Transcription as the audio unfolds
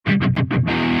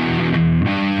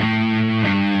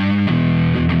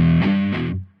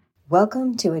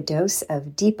Welcome to a dose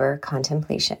of deeper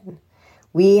contemplation.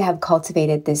 We have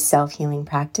cultivated this self-healing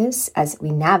practice as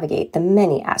we navigate the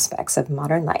many aspects of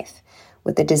modern life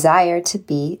with the desire to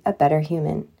be a better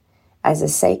human. As a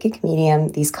psychic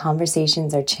medium, these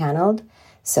conversations are channeled,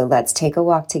 so let's take a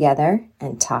walk together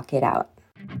and talk it out.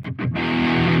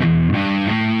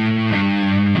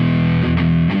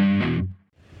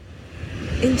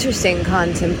 Interesting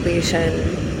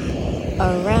contemplation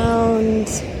around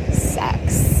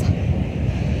sex.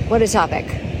 What a topic.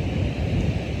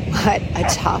 What a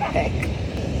topic.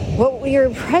 What we are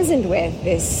present with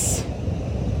this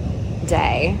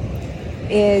day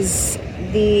is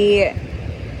the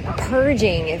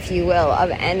purging, if you will,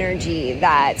 of energy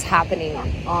that's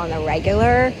happening on a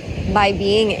regular by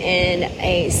being in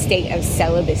a state of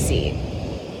celibacy.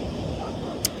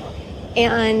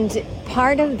 And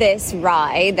part of this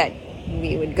ride that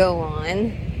we would go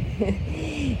on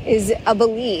is a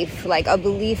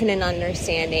belief in an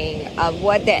understanding of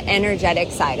what the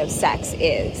energetic side of sex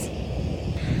is.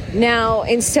 Now,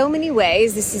 in so many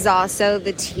ways, this is also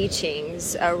the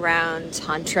teachings around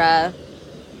Tantra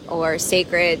or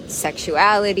sacred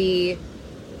sexuality,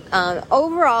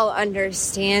 overall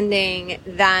understanding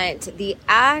that the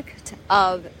act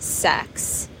of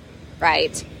sex,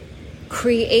 right,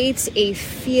 creates a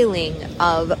feeling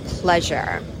of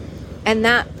pleasure. And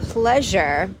that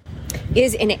pleasure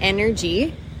is an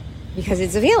energy because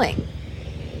it's a feeling.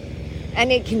 And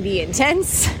it can be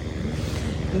intense,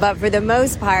 but for the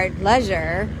most part,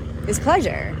 pleasure is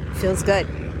pleasure. It feels good.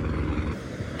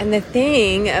 And the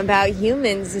thing about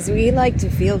humans is we like to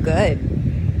feel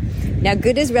good. Now,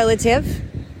 good is relative.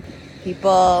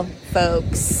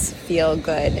 Folks feel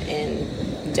good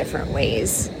in different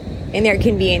ways. And there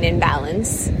can be an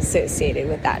imbalance associated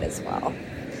with that as well.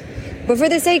 But for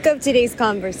the sake of today's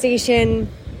conversation,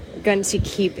 we're going to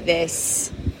keep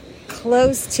this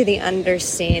close to the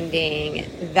understanding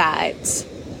that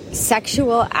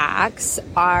sexual acts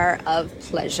are of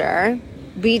pleasure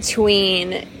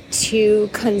between two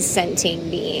consenting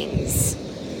beings.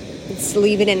 Let's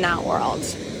leave it in that world.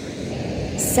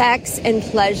 Sex and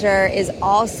pleasure is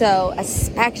also a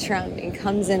spectrum. It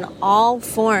comes in all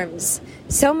forms.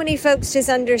 So many folks just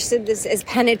understood this as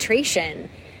penetration.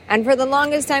 And for the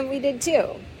longest time, we did too.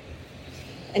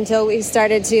 Until we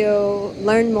started to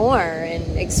learn more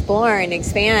and explore and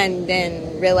expand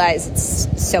and realize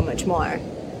it's so much more.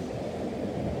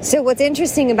 So what's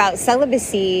interesting about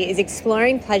celibacy is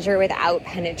exploring pleasure without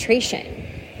penetration.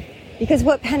 Because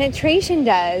what penetration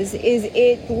does is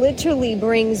it literally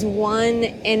brings one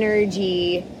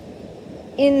energy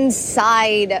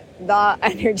inside the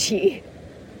energy.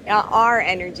 Our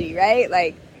energy, right?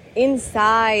 Like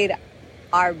inside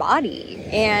our body.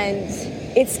 And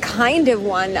it's kind of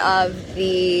one of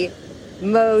the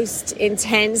most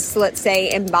intense, let's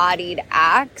say, embodied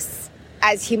acts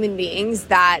as human beings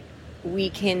that we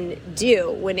can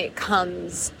do when it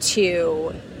comes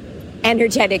to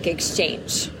energetic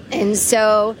exchange. And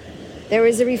so there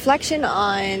was a reflection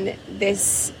on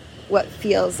this, what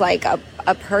feels like a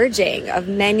purging of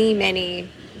many, many,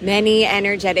 many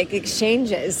energetic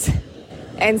exchanges.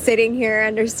 And sitting here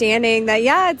understanding that,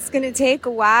 it's going to take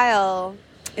a while.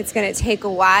 It's going to take a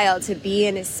while to be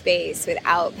in a space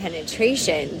without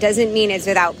penetration. Doesn't mean it's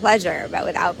without pleasure, but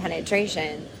without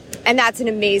penetration. And that's an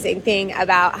amazing thing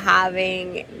about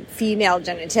having female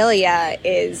genitalia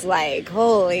is like,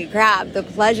 holy crap, the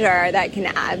pleasure that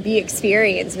can be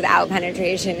experienced without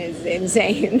penetration is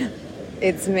insane.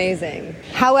 It's amazing.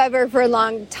 However, for a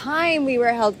long time, we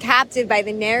were held captive by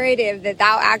the narrative that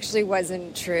actually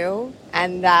wasn't true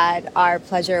and that our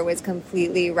pleasure was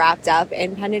completely wrapped up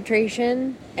in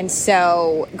penetration. And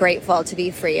so grateful to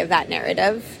be free of that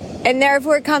narrative. And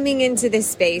therefore coming into this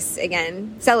space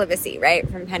again, celibacy, right,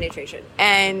 from penetration.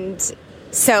 And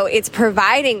so it's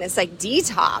providing this like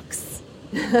detox,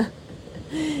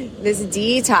 this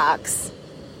detox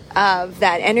of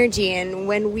that energy. And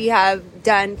when we have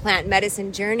done plant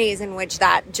medicine journeys in which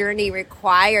that journey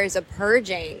requires a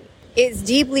purging, it's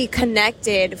deeply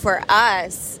connected for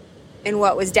us. And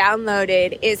what was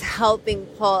downloaded is helping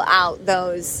pull out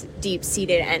those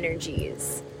deep-seated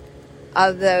energies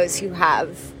of those who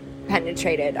have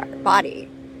penetrated our body.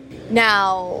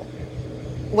 Now,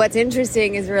 what's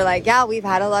interesting is we're like, we've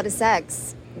had a lot of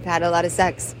sex.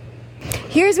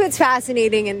 Here's what's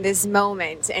fascinating in this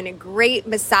moment and a great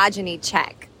misogyny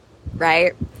check,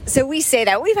 right? So we say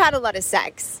that we've had a lot of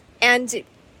sex and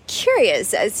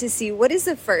curious as to see what is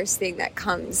the first thing that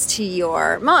comes to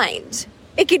your mind.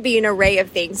 It could be an array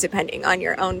of things depending on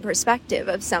your own perspective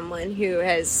of someone who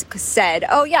has said,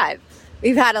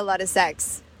 we've had a lot of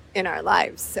sex in our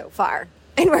lives so far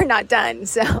and we're not done.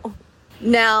 So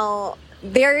Now,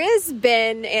 there has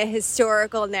been a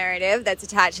historical narrative that's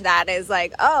attached to that as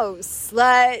like, oh,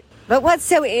 slut. But what's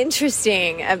so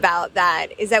interesting about that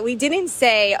is that we didn't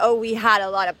say, oh, we had a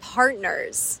lot of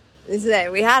partners. It's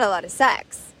that we had a lot of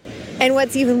sex. And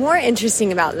what's even more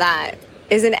interesting about that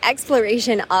is an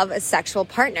exploration of a sexual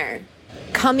partner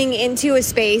coming into a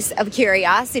space of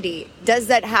curiosity. Does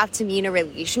that have to mean a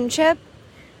relationship?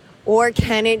 Or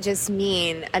can it just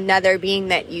mean another being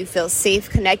that you feel safe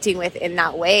connecting with in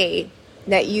that way,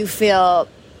 that you feel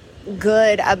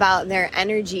good about their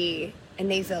energy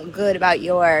and they feel good about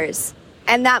yours?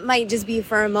 And that might just be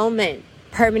for a moment.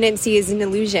 Permanency is an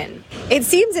illusion. It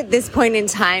seems at this point in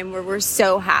time where we're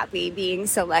so happy being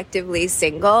selectively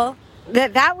single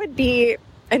that would be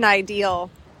an ideal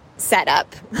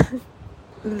setup.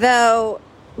 Though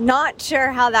not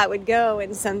sure how that would go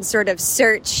in some sort of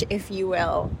search, if you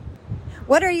will.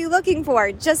 What are you looking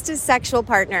for? Just a sexual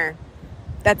partner.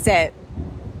 That's it.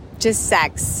 Just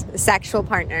sex. A sexual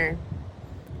partner.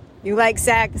 You like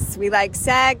sex. We like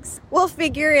sex. We'll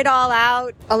figure it all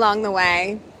out along the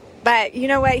way. But you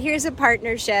know what? Here's a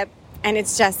partnership and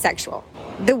it's just sexual.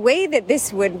 The way that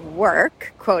this would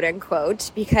work, quote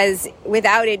unquote, because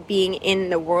without it being in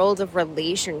the world of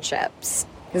relationships,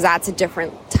 because that's a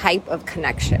different type of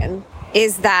connection,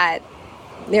 is that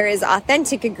there is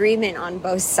authentic agreement on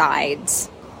both sides.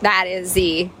 That is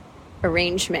the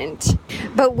arrangement.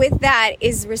 But with that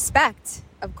is respect,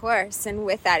 of course, and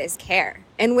with that is care.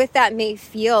 And with that may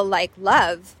feel like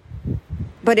love,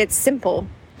 but it's simple.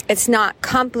 It's not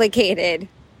complicated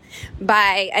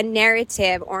by a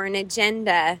narrative or an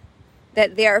agenda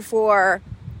that therefore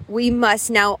we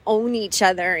must now own each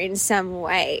other in some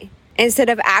way, instead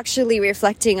of actually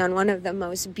reflecting on one of the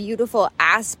most beautiful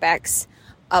aspects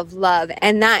of love,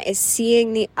 and that is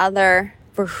seeing the other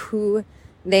for who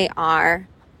they are,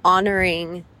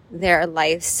 honoring their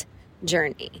life's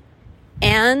journey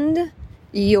and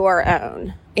your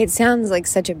own. It sounds like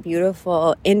such a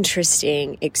beautiful,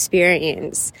 interesting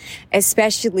experience,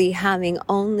 especially having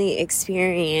only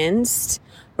experienced,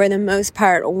 for the most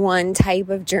part, one type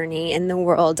of journey in the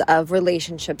world of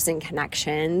relationships and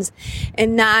connections.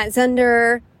 And that's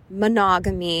under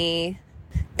monogamy.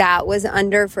 That was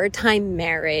under, for a time,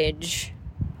 marriage.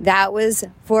 That was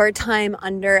for a time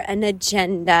under an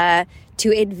agenda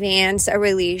to advance a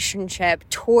relationship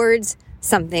towards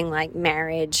something like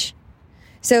marriage.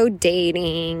 So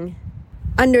dating,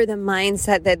 under the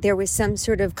mindset that there was some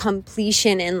sort of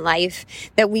completion in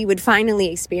life that we would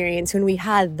finally experience when we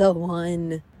had the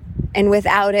one. And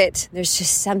without it, there's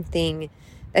just something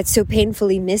that's so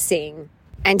painfully missing.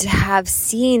 And to have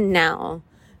seen now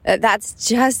that that's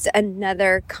just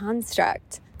another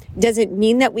construct. Doesn't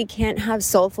mean that we can't have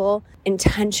soulful,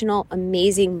 intentional,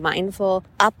 amazing, mindful,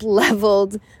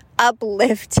 up-leveled,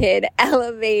 uplifted,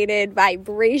 elevated,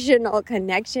 vibrational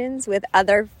connections with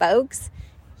other folks.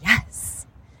 Yes.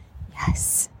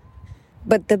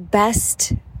 But the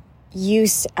best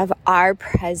use of our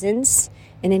presence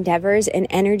and endeavors and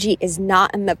energy is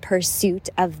not in the pursuit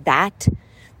of that,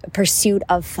 the pursuit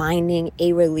of finding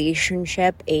a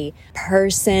relationship, a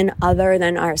person other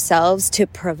than ourselves to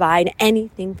provide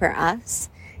anything for us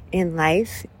in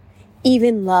life,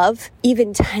 even love,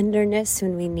 even tenderness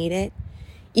when we need it,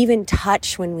 even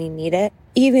touch when we need it,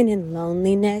 even in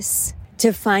loneliness,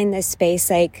 to find this space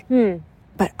like,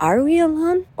 but are we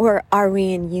alone or are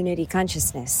we in unity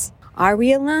consciousness? Are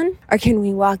we alone or can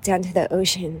we walk down to the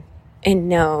ocean and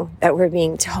know that we're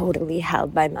being totally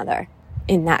held by Mother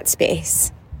in that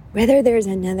space, whether there's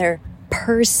another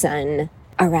person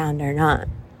around or not?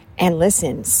 And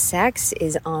listen, sex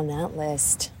is on that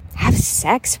list. Have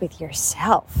sex with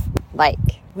yourself.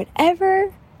 Like,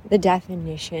 whatever the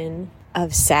definition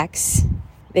of sex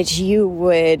that you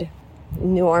would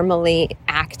normally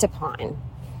act upon.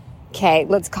 Okay,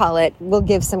 let's call it, we'll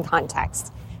give some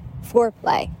context.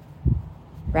 Foreplay,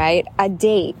 right? A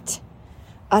date,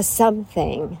 a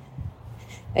something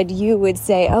that you would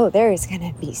say, oh, there is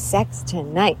going to be sex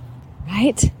tonight,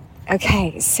 right?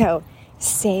 Okay, so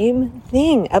same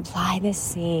thing. Apply the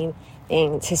same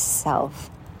thing to self-pleasure,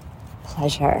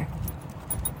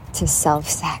 to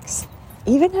self-sex,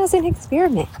 even as an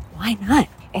experiment. Why not?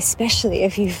 Especially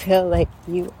if you feel like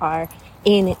you are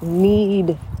in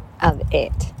need of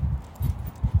it.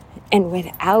 And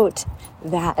without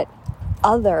that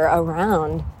other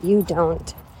around, you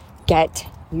don't get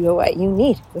what you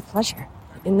need with pleasure.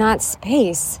 In that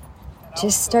space,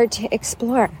 just start to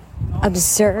explore.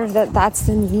 Observe that that's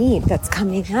the need that's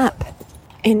coming up.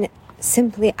 And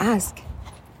simply ask,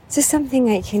 is this something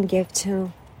I can give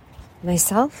to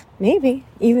myself? Maybe,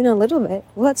 even a little bit.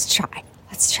 Let's try.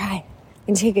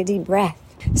 And take a deep breath.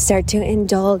 Start to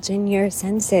indulge in your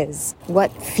senses.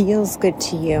 What feels good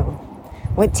to you?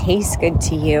 What tastes good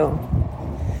to you?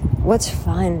 What's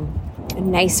fun? A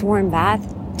nice warm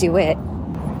bath? Do it.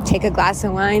 Take a glass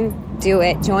of wine? Do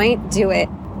it. Joint? Do it.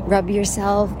 Rub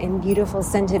yourself in beautiful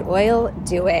scented oil?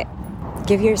 Do it.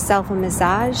 Give yourself a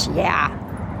massage? Yeah.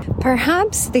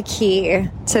 Perhaps the key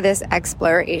to this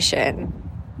exploration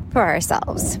for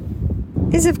ourselves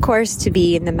is, of course, to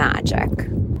be in the magic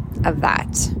of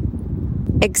that.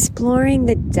 Exploring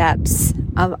the depths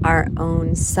of our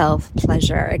own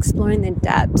self-pleasure, exploring the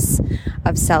depths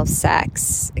of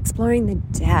self-sex, exploring the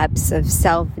depths of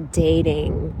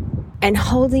self-dating, and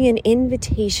holding an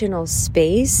invitational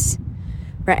space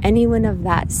for anyone of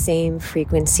that same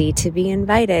frequency to be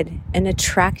invited and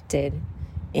attracted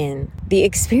in. The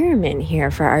experiment here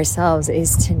for ourselves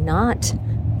is to not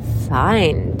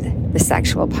find the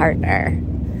sexual partner,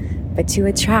 but to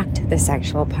attract the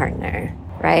sexual partner.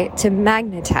 Right? To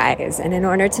magnetize. And in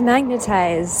order to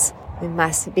magnetize, we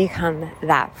must become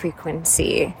that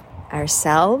frequency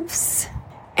ourselves.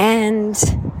 And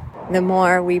the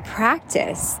more we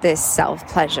practice this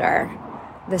self-pleasure,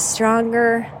 the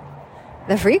stronger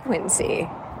the frequency.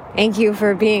 Thank you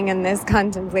for being in this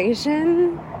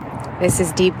contemplation. This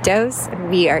is Deep Dose, and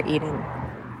we are eating.